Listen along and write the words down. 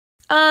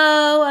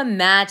Oh, a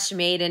match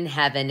made in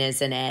heaven,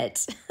 isn't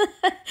it?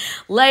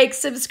 Like,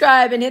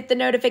 subscribe, and hit the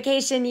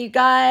notification, you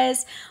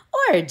guys.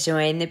 Or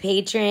join the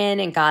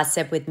Patreon and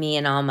gossip with me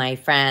and all my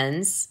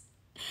friends.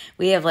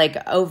 We have like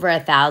over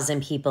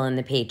 1,000 people in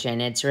the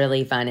Patreon. It's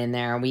really fun in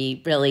there.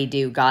 We really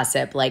do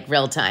gossip like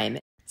real time.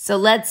 So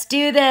let's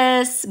do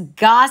this.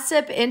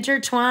 Gossip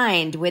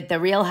intertwined with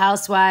the Real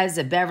Housewives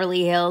of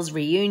Beverly Hills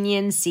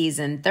reunion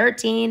season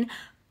 13,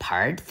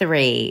 part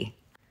 3.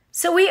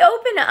 So we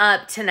open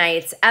up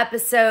tonight's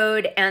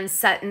episode and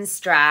Sutton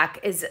Stracke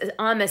is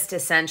almost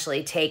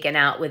essentially taken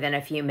out within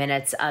a few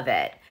minutes of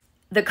it.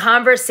 The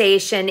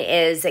conversation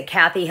is that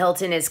Kathy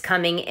Hilton is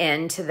coming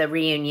into the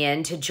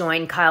reunion to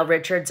join Kyle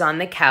Richards on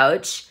the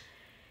couch.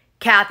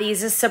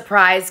 Kathy's a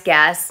surprise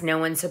guest. No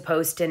one's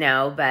supposed to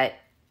know, but,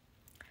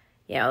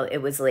 you know,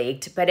 it was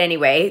leaked. But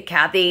anyway,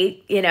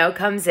 Kathy, you know,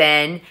 comes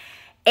in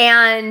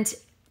and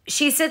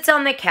she sits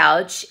on the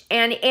couch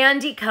and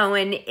Andy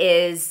Cohen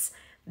is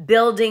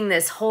building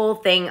this whole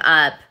thing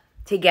up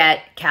to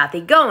get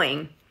Kathy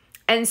going.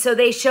 And so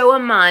they show a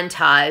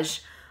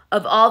montage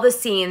of all the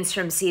scenes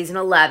from season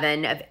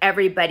 11 of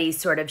everybody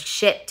sort of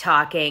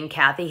shit-talking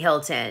Kathy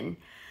Hilton.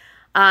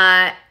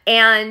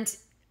 And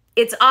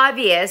it's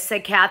obvious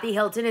that Kathy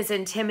Hilton is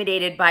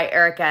intimidated by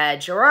Erica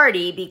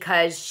Girardi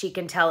because she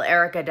can tell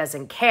Erica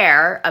doesn't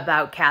care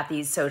about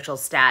Kathy's social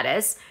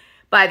status.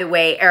 By the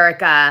way,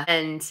 Erica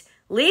and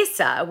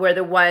Lisa were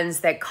the ones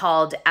that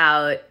called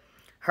out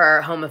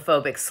her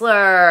homophobic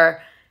slur,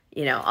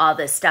 you know, all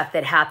the stuff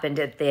that happened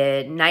at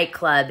the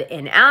nightclub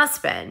in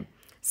Aspen.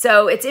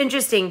 So it's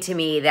interesting to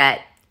me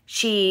that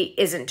she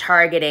isn't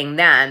targeting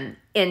them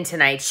in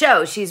tonight's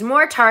show. She's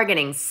more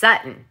targeting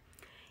Sutton.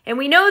 And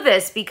we know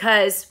this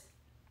because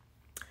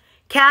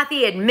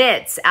Kathy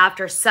admits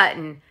after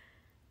Sutton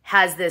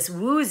has this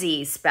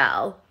woozy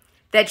spell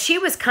that she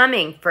was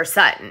coming for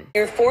Sutton.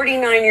 You're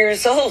 49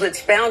 years old.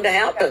 It's bound to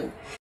happen.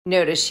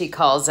 Notice she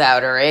calls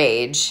out her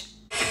age.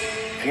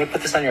 I'm going to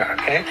put this on your arm,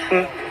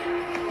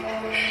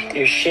 okay?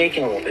 You're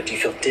shaking a little bit. Do you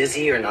feel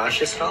dizzy or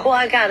nauseous at all? Well,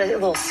 I got a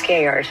little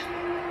scared.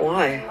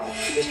 Why?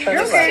 Just try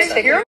to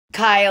relax.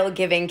 Kyle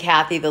giving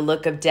Kathy the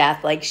look of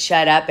death, like,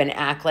 shut up and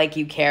act like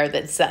you care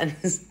that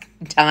Sutton's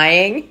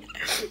dying.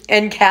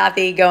 And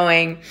Kathy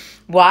going,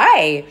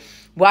 why?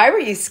 Why were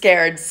you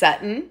scared,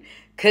 Sutton?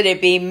 Could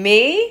it be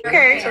me?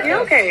 Okay,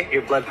 you're okay.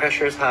 Your blood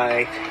pressure is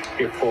high.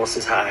 Your pulse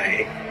is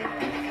high.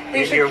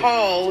 You should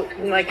call,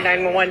 like,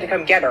 911 to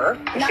come get her.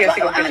 She has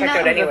to go get checked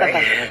out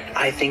anyway.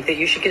 I think that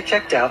you should get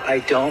checked out. I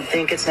don't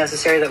think it's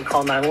necessary that we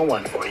call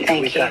 911 for you.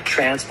 Thank We've you. got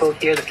transpo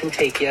here that can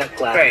take you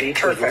gladly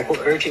to a local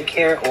urgent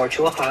care or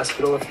to a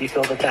hospital if you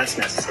feel that that's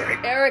necessary.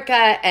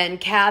 Erica and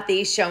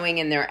Kathy showing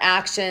in their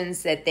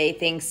actions that they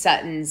think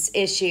Sutton's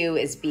issue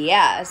is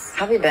BS.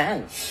 How have you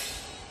been?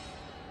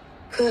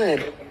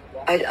 Good.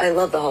 I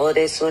love the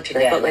holidays so much,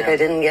 and I felt like I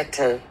didn't get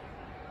to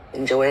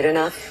enjoy it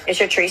enough.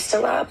 Is your tree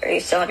still up? Or you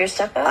still have your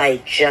stuff up?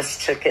 I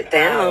just took it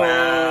down. Oh,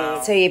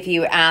 wow. So if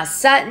you ask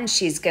Sutton,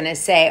 she's going to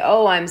say,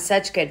 oh, I'm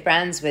such good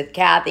friends with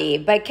Kathy.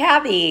 But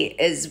Kathy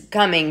is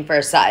coming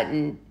for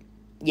Sutton.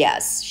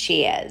 Yes,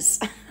 she is.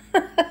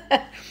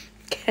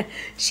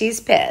 She's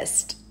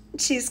pissed.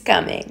 She's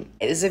coming.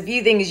 There's a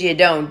few things you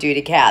don't do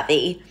to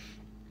Kathy.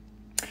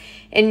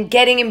 And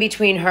getting in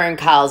between her and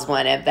Kyle's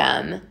one of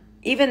them.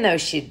 Even though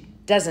she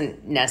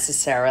doesn't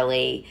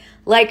necessarily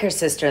like her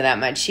sister that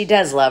much, she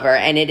does love her,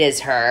 and it is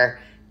her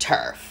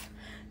turf.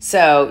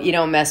 So you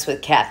don't mess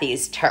with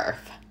Kathy's turf.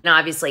 And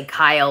obviously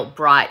Kyle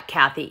brought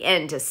Kathy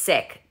in to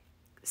sick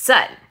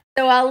Sutton.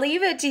 So I'll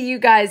leave it to you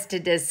guys to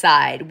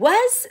decide.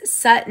 Was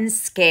Sutton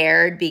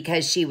scared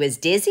because she was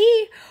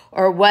dizzy?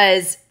 Or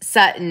was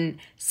Sutton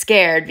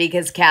scared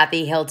because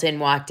Kathy Hilton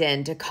walked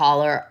in to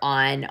call her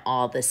on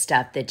all the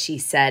stuff that she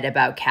said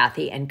about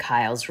Kathy and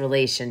Kyle's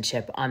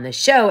relationship on the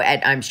show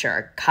at, I'm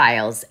sure,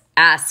 Kyle's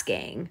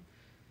asking?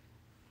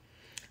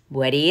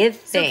 What do you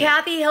think? So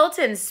Kathy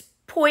Hilton's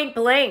point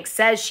blank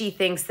says she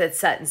thinks that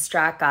Sutton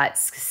Stracke got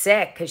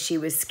sick because she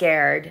was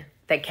scared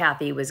that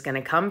Kathy was going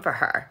to come for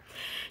her.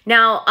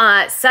 Now,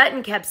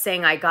 Sutton kept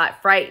saying, I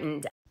got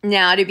frightened.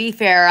 Now, to be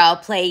fair, I'll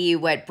play you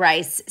what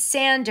Bryce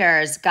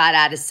Sanders got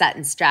out of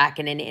Sutton Stracke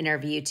in an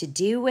interview to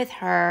do with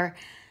her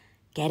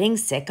getting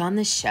sick on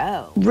the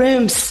show.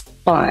 Room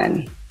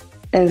spun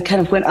and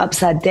kind of went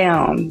upside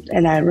down.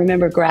 And I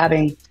remember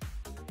grabbing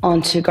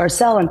onto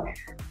Garcelle.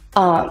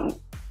 And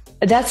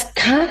that's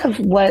kind of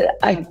what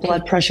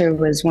blood pressure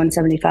was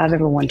 175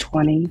 over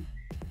 120.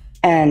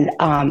 And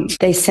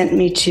they sent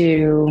me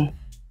to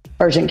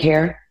urgent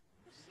care.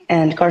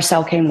 And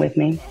Garcelle came with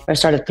me. I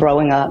started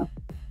throwing up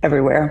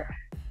everywhere,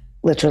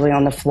 literally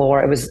on the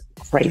floor. It was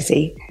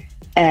crazy.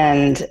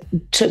 And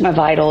took my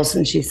vitals,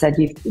 and she said,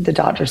 the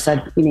doctor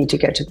said, we need to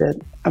go to the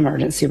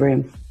emergency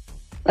room.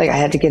 Like, I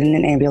had to get in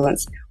an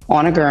ambulance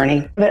on a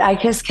gurney. But I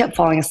just kept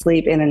falling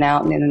asleep in and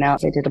out and in and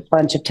out. They did a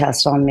bunch of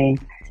tests on me.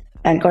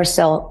 And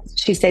Garcelle,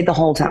 she stayed the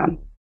whole time.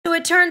 So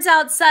it turns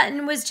out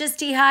Sutton was just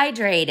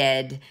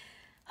dehydrated.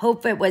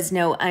 Hope it was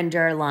no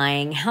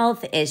underlying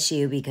health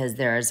issue, because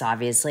there's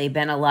obviously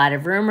been a lot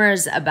of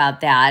rumors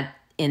about that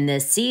in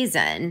this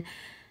season.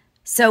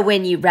 So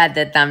when you read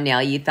the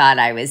thumbnail, you thought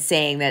I was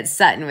saying that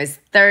Sutton was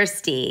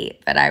thirsty,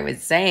 but I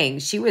was saying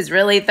she was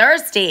really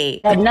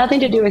thirsty. It had nothing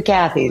to do with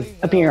Kathy's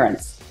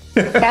appearance.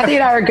 Kathy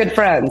and I are good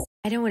friends.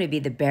 I don't want to be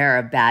the bearer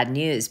of bad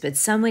news, but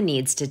someone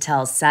needs to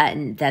tell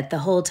Sutton that the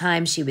whole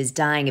time she was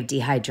dying of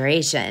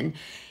dehydration,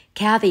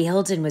 Kathy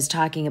Hilton was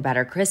talking about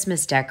her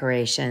Christmas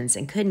decorations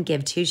and couldn't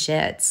give two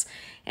shits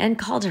and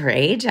called her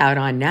age out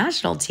on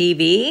national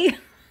TV.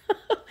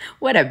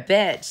 What a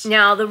bitch.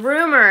 Now, the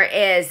rumor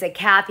is that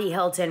Kathy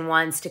Hilton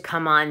wants to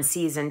come on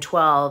season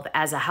 12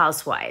 as a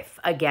housewife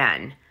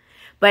again,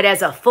 but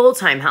as a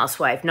full-time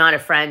housewife, not a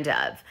friend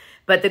of.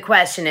 But the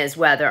question is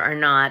whether or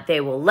not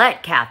they will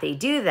let Kathy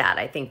do that.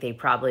 I think they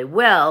probably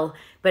will,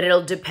 but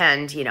it'll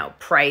depend, you know,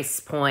 price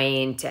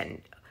point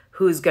and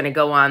who's going to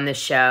go on the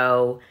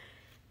show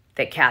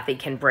that Kathy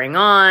can bring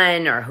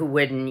on or who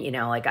wouldn't, you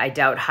know, like I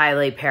doubt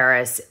highly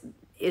Paris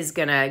is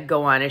going to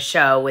go on a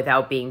show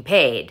without being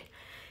paid,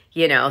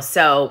 you know,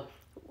 so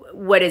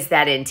what does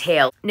that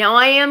entail? Now,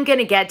 I am going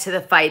to get to the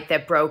fight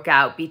that broke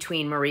out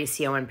between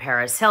Mauricio and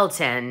Paris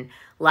Hilton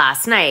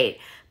last night,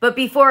 but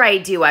before I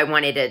do, I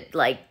wanted to,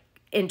 like,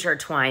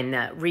 intertwine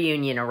the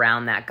reunion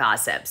around that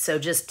gossip. So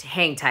just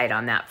hang tight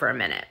on that for a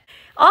minute.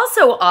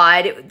 Also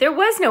odd, there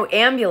was no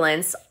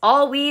ambulance.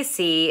 All we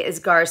see is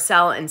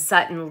Garcelle and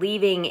Sutton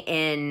leaving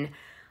in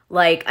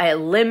like a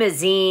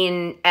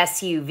limousine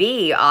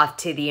SUV off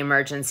to the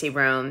emergency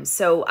room.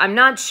 So I'm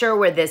not sure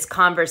where this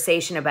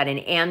conversation about an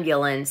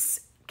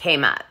ambulance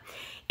came up.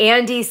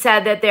 Andy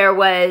said that there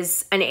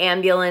was an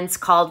ambulance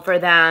called for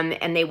them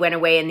and they went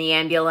away in the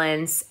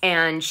ambulance,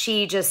 and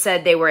she just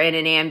said they were in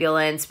an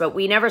ambulance, but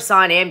we never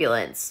saw an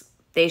ambulance.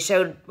 They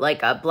showed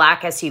like a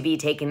black SUV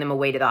taking them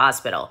away to the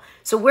hospital.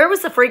 So where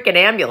was the freaking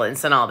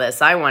ambulance in all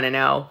this? I want to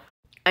know.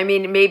 I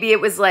mean, maybe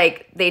it was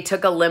like they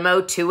took a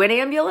limo to an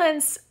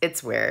ambulance.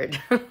 It's weird,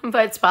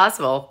 but it's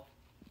possible.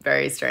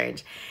 Very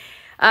strange.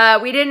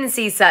 We didn't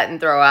see Sutton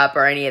throw up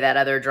or any of that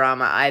other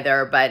drama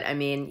either, but I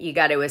mean, you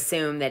got to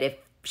assume that if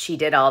she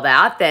did all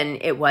that, then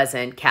it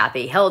wasn't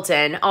Kathy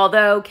Hilton,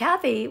 although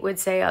Kathy would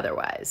say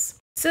otherwise.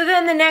 So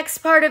then the next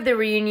part of the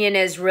reunion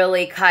is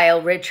really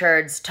Kyle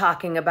Richards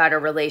talking about her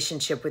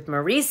relationship with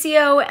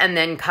Mauricio, and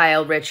then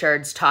Kyle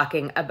Richards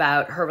talking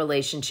about her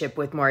relationship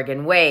with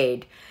Morgan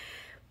Wade.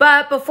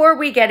 But before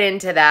we get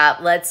into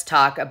that, let's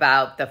talk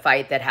about the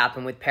fight that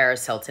happened with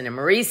Paris Hilton and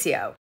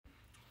Mauricio.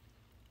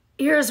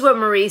 Here's what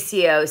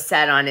Mauricio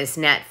said on his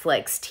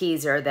Netflix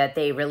teaser that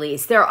they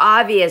released. They're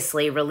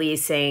obviously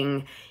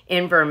releasing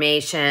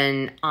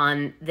information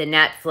on the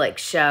Netflix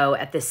show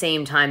at the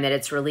same time that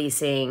it's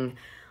releasing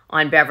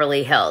on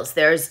Beverly Hills.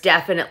 There's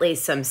definitely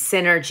some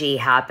synergy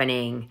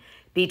happening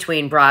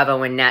between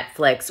Bravo and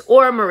Netflix,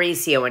 or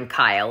Mauricio and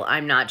Kyle,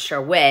 I'm not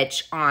sure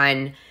which,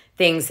 on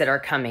things that are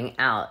coming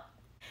out.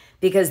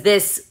 Because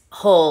this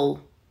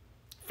whole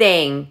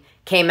thing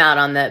came out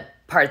on the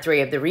part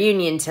 3 of the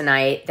reunion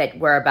tonight that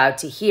we're about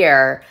to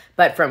hear,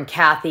 but from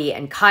Kathy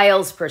and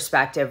Kyle's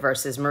perspective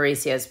versus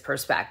Mauricio's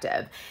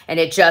perspective. And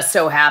it just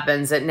so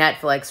happens that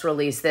Netflix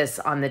released this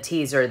on the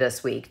teaser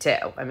this week too.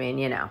 I mean,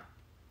 you know.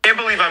 I can't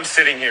believe I'm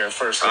sitting here,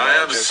 first of all. I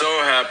am so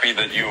happy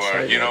that you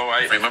are. You know,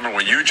 I remember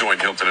when you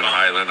joined Hilton and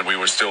Hyland and we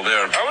were still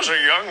there. I was a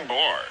young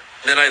boy.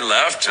 Then I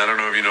left. I don't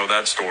know if you know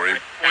that story.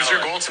 Was your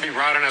goal to be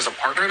brought in as a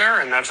partner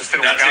there, and that just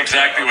didn't work out? That's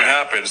exactly what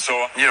happened. So,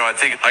 you know, I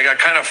think I got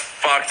kind of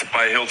fucked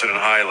by Hilton and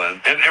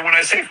Hyland. And when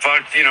I say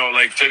fucked, you know,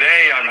 like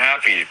today I'm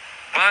happy.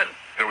 But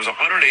there was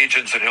 100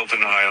 agents at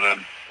Hilton and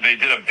Hyland. They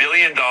did $1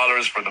 billion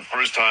for the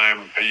first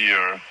time a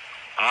year.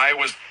 I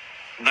was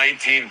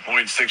 19.6%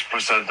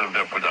 of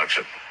their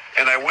production.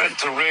 And I went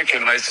to Rick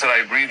and I said,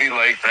 I really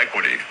like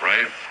equity,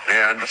 right?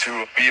 And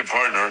to be a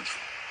partner.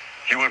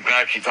 He went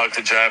back, he talked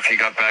to Jeff, he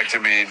got back to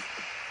me,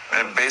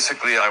 and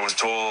basically I was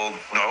told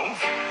no.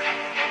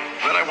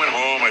 Then I went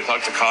home, I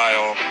talked to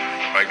Kyle.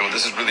 I go,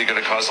 this is really going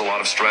to cause a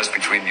lot of stress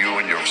between you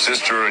and your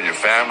sister and your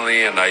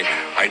family, and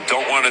I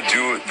don't want to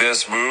do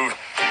this move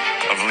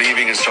of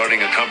leaving and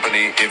starting a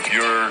company if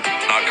you're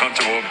not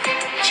comfortable.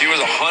 She was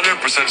 100%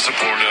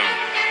 supportive.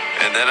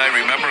 And then I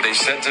remember they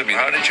said to me,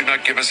 how did you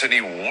not give us any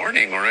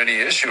warning or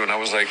any issue? And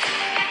I was like,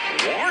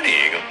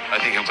 warning?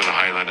 I think Hilton and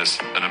Hyland is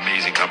an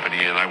amazing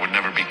company, and I would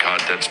never be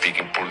caught dead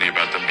speaking poorly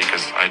about them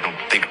because I don't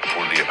think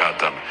poorly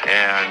about them.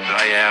 And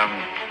I am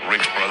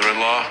Rick's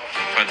brother-in-law.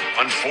 But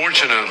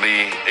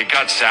unfortunately, it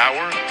got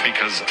sour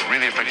because it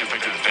really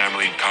affected the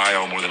family,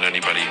 Kyle, more than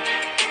anybody.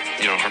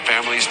 You know, her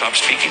family stopped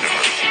speaking to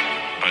her.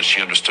 But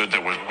she understood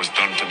that what was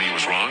done to me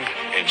was wrong,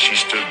 and she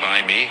stood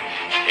by me.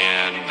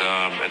 And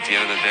at the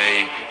end of the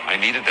day, I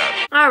needed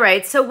that. All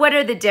right, so what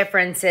are the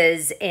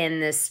differences in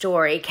this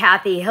story?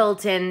 Kathy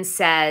Hilton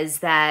says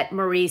that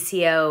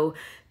Mauricio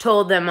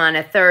told them on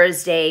a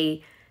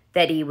Thursday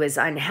that he was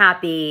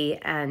unhappy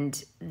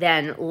and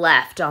then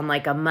left on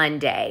like a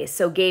Monday,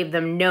 so gave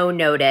them no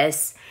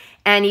notice,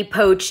 and he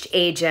poached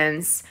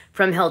agents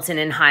from Hilton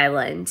and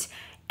Hyland.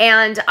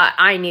 And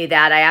I knew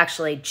that. I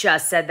actually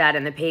just said that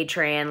in the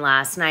Patreon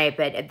last night,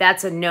 but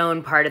that's a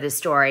known part of the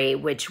story,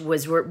 which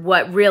was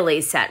what really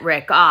set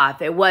Rick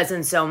off. It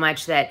wasn't so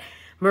much that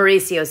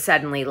Mauricio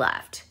suddenly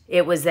left.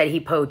 It was that he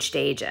poached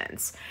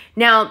agents.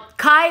 Now,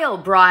 Kyle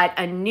brought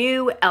a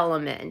new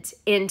element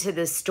into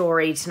the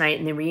story tonight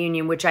in the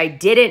reunion, which I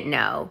didn't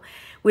know,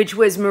 which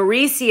was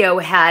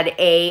Mauricio had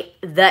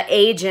the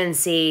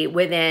agency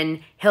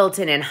within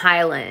Hilton and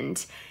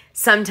Hyland.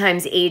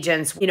 Sometimes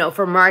agents,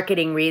 for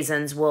marketing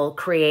reasons, will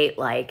create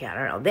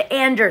the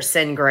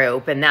Anderson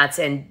Group, and that's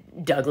in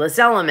Douglas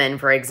Elliman,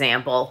 for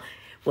example.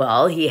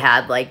 Well, he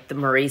had the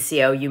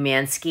Mauricio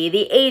Umansky,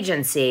 the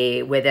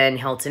agency within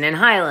Hilton and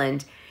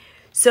Hyland.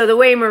 So the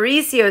way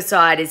Mauricio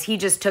saw it is he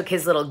just took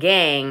his little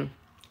gang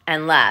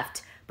and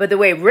left. But the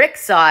way Rick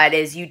saw it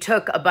is you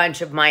took a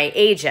bunch of my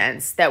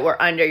agents that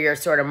were under your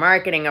sort of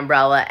marketing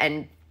umbrella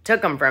and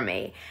took them from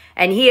me.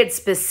 And he had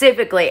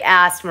specifically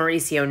asked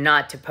Mauricio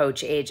not to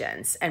poach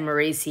agents. And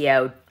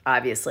Mauricio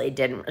obviously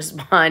didn't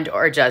respond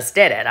or just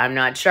did it. I'm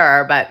not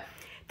sure, but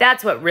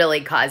that's what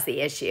really caused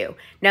the issue.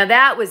 Now,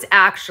 that was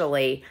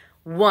actually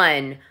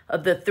one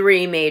of the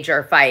three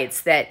major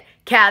fights that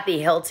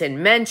Kathy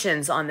Hilton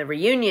mentions on the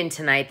reunion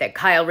tonight that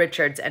Kyle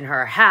Richards and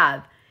her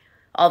have.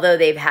 Although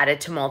they've had a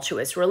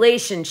tumultuous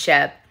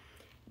relationship,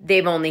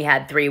 they've only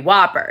had 3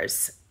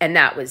 whoppers, and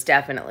that was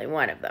definitely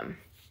one of them.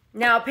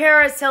 Now,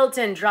 Paris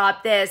Hilton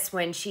dropped this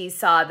when she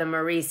saw the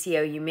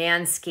Mauricio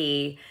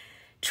Umansky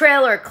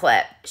trailer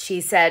clip. She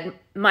said,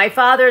 "My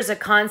father's a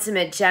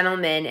consummate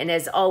gentleman and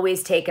has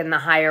always taken the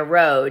higher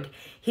road.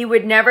 He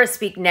would never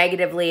speak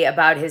negatively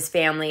about his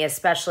family,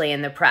 especially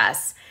in the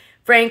press.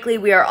 Frankly,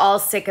 we are all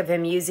sick of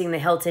him using the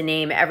Hilton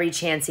name every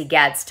chance he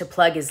gets to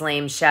plug his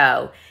lame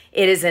show.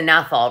 It is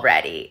enough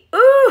already."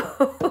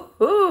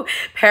 Ooh,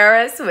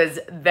 Paris was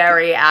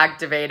very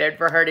activated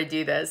for her to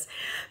do this,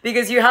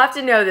 because you have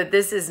to know that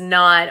this is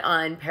not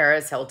on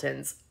Paris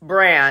Hilton's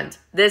brand.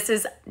 This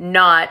is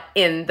not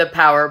in the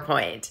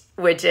PowerPoint,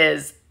 which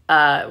is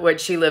what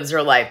she lives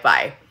her life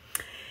by.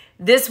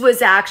 This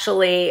was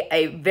actually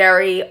a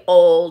very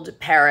old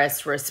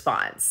Paris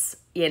response.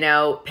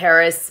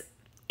 Paris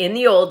in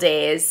the old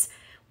days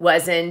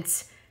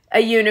wasn't a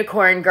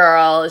unicorn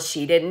girl.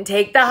 She didn't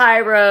take the high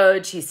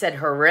road. She said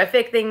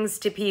horrific things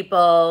to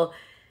people.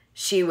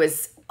 She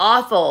was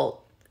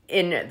awful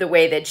in the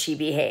way that she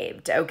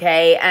behaved,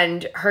 okay?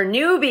 And her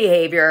new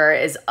behavior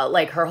is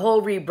her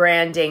whole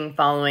rebranding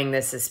following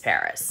This Is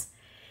Paris.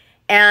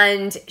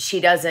 And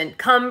she doesn't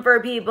come for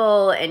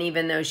people. And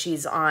even though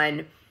she's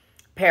on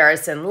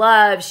Paris in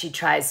Love, she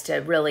tries to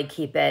really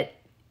keep it,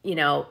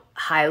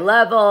 high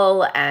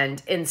level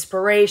and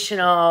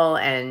inspirational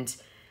and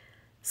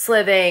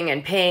sliving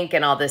and pink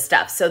and all this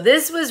stuff. So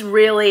this was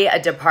really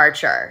a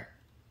departure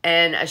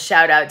and a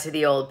shout out to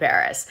the old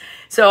Paris.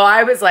 So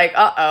I was like,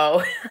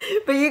 uh-oh.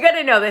 But you got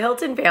to know the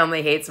Hilton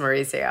family hates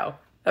Mauricio,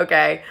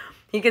 okay?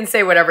 He can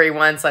say whatever he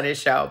wants on his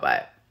show,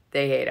 but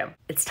they hate him.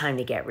 It's time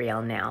to get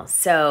real now.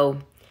 So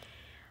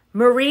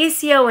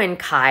Mauricio and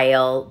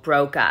Kyle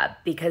broke up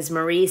because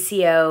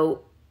Mauricio,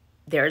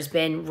 there's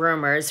been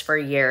rumors for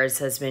years,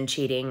 has been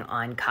cheating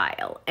on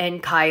Kyle.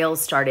 And Kyle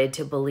started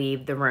to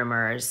believe the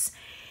rumors.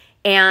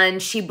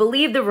 And she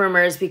believed the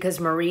rumors because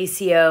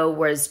Mauricio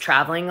was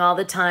traveling all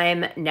the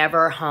time,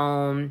 never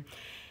home.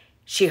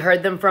 She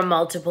heard them from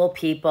multiple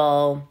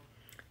people.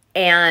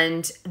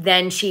 And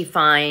then she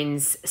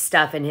finds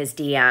stuff in his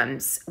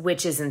DMs,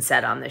 which isn't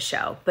said on the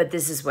show, but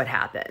this is what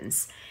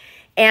happens.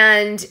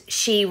 And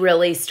she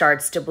really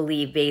starts to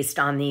believe, based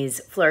on these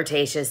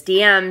flirtatious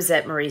DMs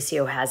that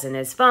Mauricio has in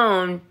his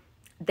phone,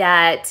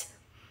 that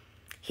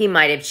he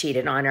might have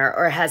cheated on her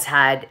or has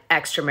had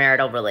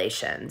extramarital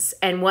relations.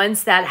 And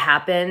once that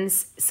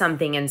happens,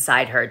 something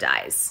inside her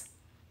dies.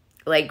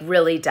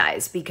 Really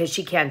dies, because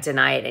she can't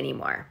deny it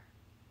anymore.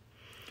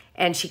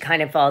 And she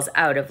kind of falls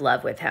out of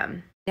love with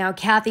him. Now,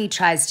 Kathy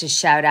tries to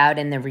shout out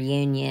in the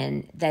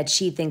reunion that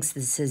she thinks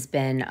this has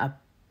been a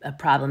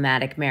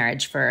problematic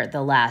marriage for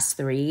the last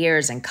 3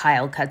 years, and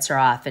Kyle cuts her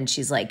off and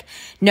she's like,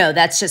 no,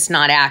 that's just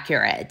not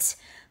accurate.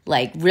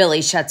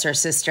 Really shuts her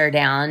sister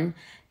down.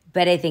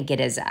 But I think it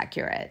is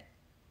accurate.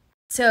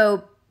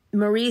 So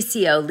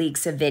Mauricio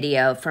leaks a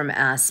video from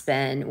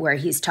Aspen where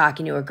he's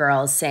talking to a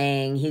girl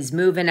saying he's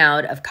moving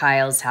out of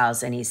Kyle's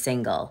house and he's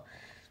single.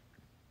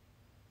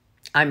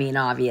 I mean,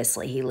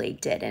 obviously he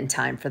leaked it in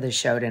time for the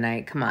show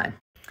tonight. Come on.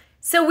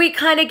 So we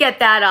kind of get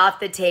that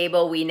off the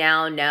table. We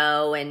now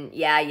know, and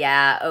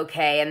yeah,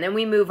 okay. And then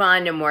we move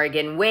on to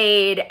Morgan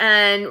Wade.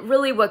 And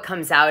really what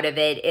comes out of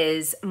it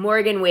is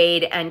Morgan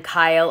Wade and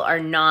Kyle are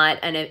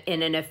not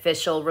in an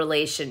official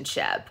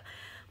relationship.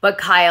 But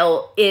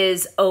Kyle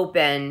is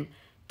open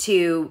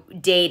to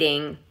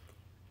dating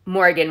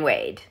Morgan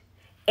Wade.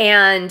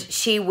 And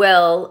she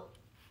will,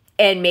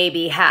 and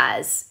maybe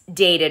has,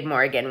 dated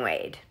Morgan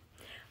Wade.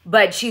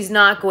 But she's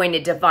not going to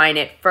define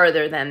it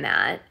further than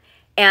that.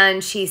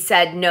 And she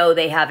said, no,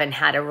 they haven't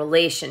had a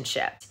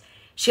relationship.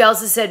 She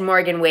also said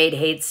Morgan Wade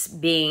hates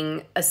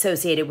being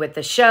associated with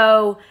the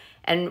show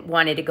and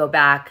wanted to go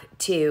back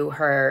to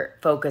her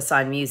focus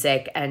on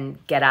music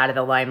and get out of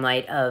the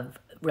limelight of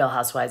Real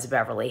Housewives of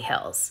Beverly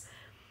Hills.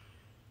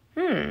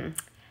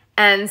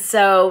 And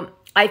so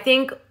I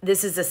think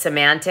this is a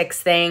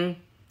semantics thing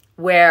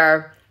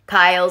where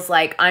Kyle's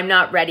like, I'm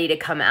not ready to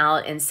come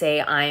out and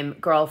say I'm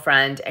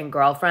girlfriend and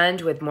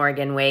girlfriend with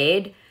Morgan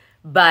Wade,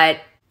 but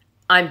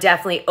I'm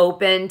definitely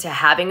open to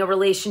having a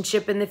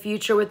relationship in the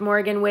future with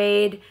Morgan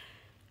Wade.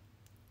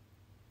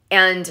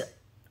 And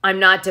I'm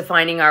not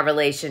defining our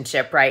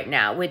relationship right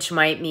now, which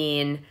might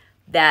mean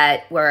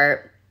that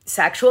we're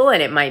sexual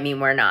and it might mean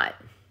we're not.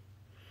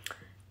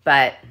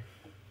 But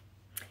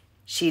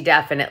she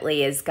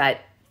definitely has got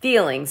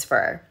feelings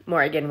for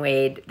Morgan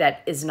Wade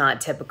that is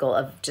not typical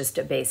of just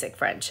a basic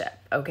friendship,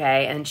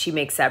 okay? And she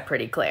makes that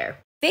pretty clear.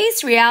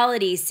 Face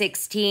Reality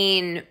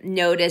 16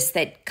 noticed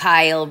that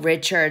Kyle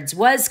Richards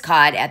was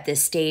caught at the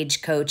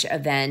Stagecoach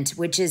event,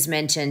 which is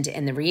mentioned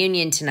in the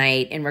reunion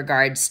tonight in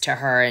regards to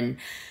her and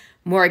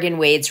Morgan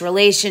Wade's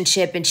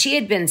relationship. And she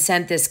had been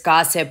sent this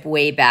gossip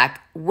way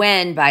back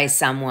when by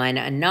someone,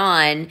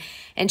 Anon,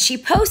 and she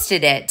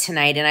posted it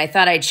tonight, and I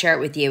thought I'd share it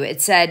with you.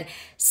 It said,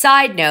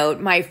 side note,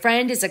 my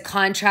friend is a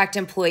contract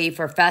employee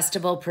for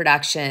festival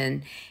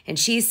production, and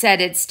she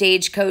said at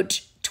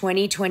Stagecoach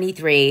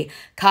 2023,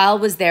 Kyle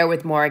was there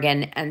with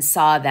Morgan and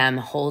saw them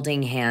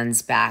holding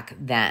hands back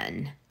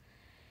then.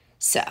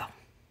 So,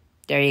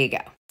 there you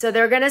go. So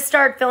they're going to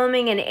start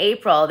filming in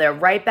April. They're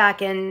right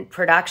back in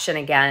production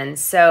again.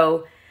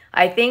 So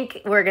I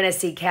think we're going to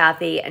see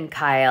Kathy and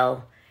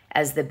Kyle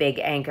as the big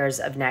anchors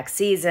of next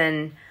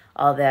season.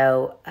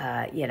 Although,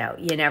 you know,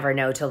 you never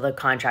know till the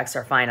contracts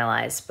are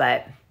finalized.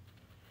 But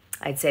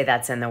I'd say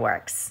that's in the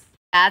works.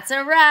 That's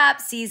a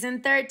wrap.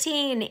 Season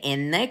 13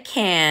 in the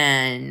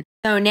can.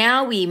 So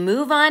now we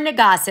move on to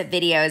gossip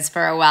videos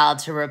for a while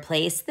to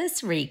replace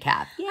this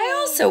recap. Yay. I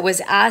also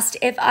was asked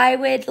if I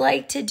would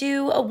like to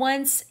do a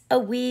once a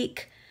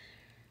week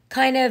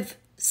kind of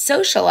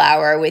social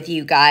hour with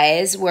you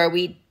guys where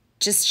we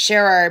just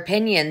share our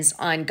opinions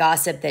on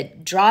gossip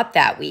that dropped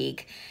that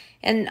week.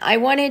 And I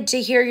wanted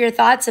to hear your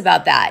thoughts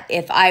about that.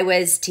 If I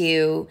was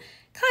to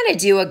kind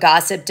of do a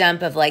gossip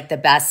dump of like the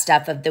best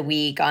stuff of the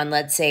week on,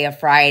 let's say, a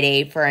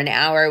Friday for an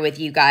hour with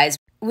you guys,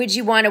 would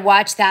you want to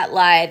watch that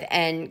live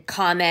and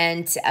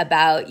comment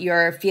about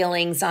your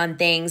feelings on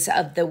things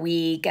of the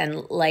week?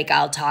 And like,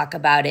 I'll talk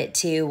about it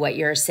too, what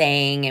you're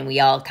saying, and we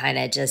all kind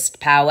of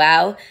just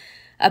powwow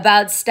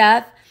about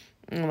stuff.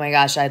 Oh my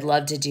gosh, I'd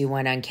love to do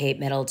one on Kate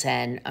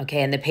Middleton.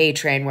 Okay, and the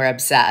Patreon, we're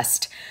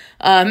obsessed.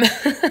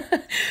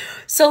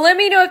 So let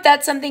me know if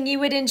that's something you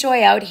would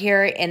enjoy out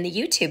here in the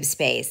YouTube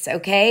space,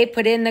 okay?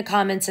 Put it in the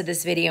comments of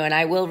this video and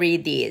I will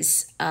read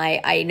these.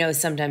 I know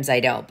sometimes I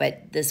don't,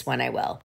 but this one I will.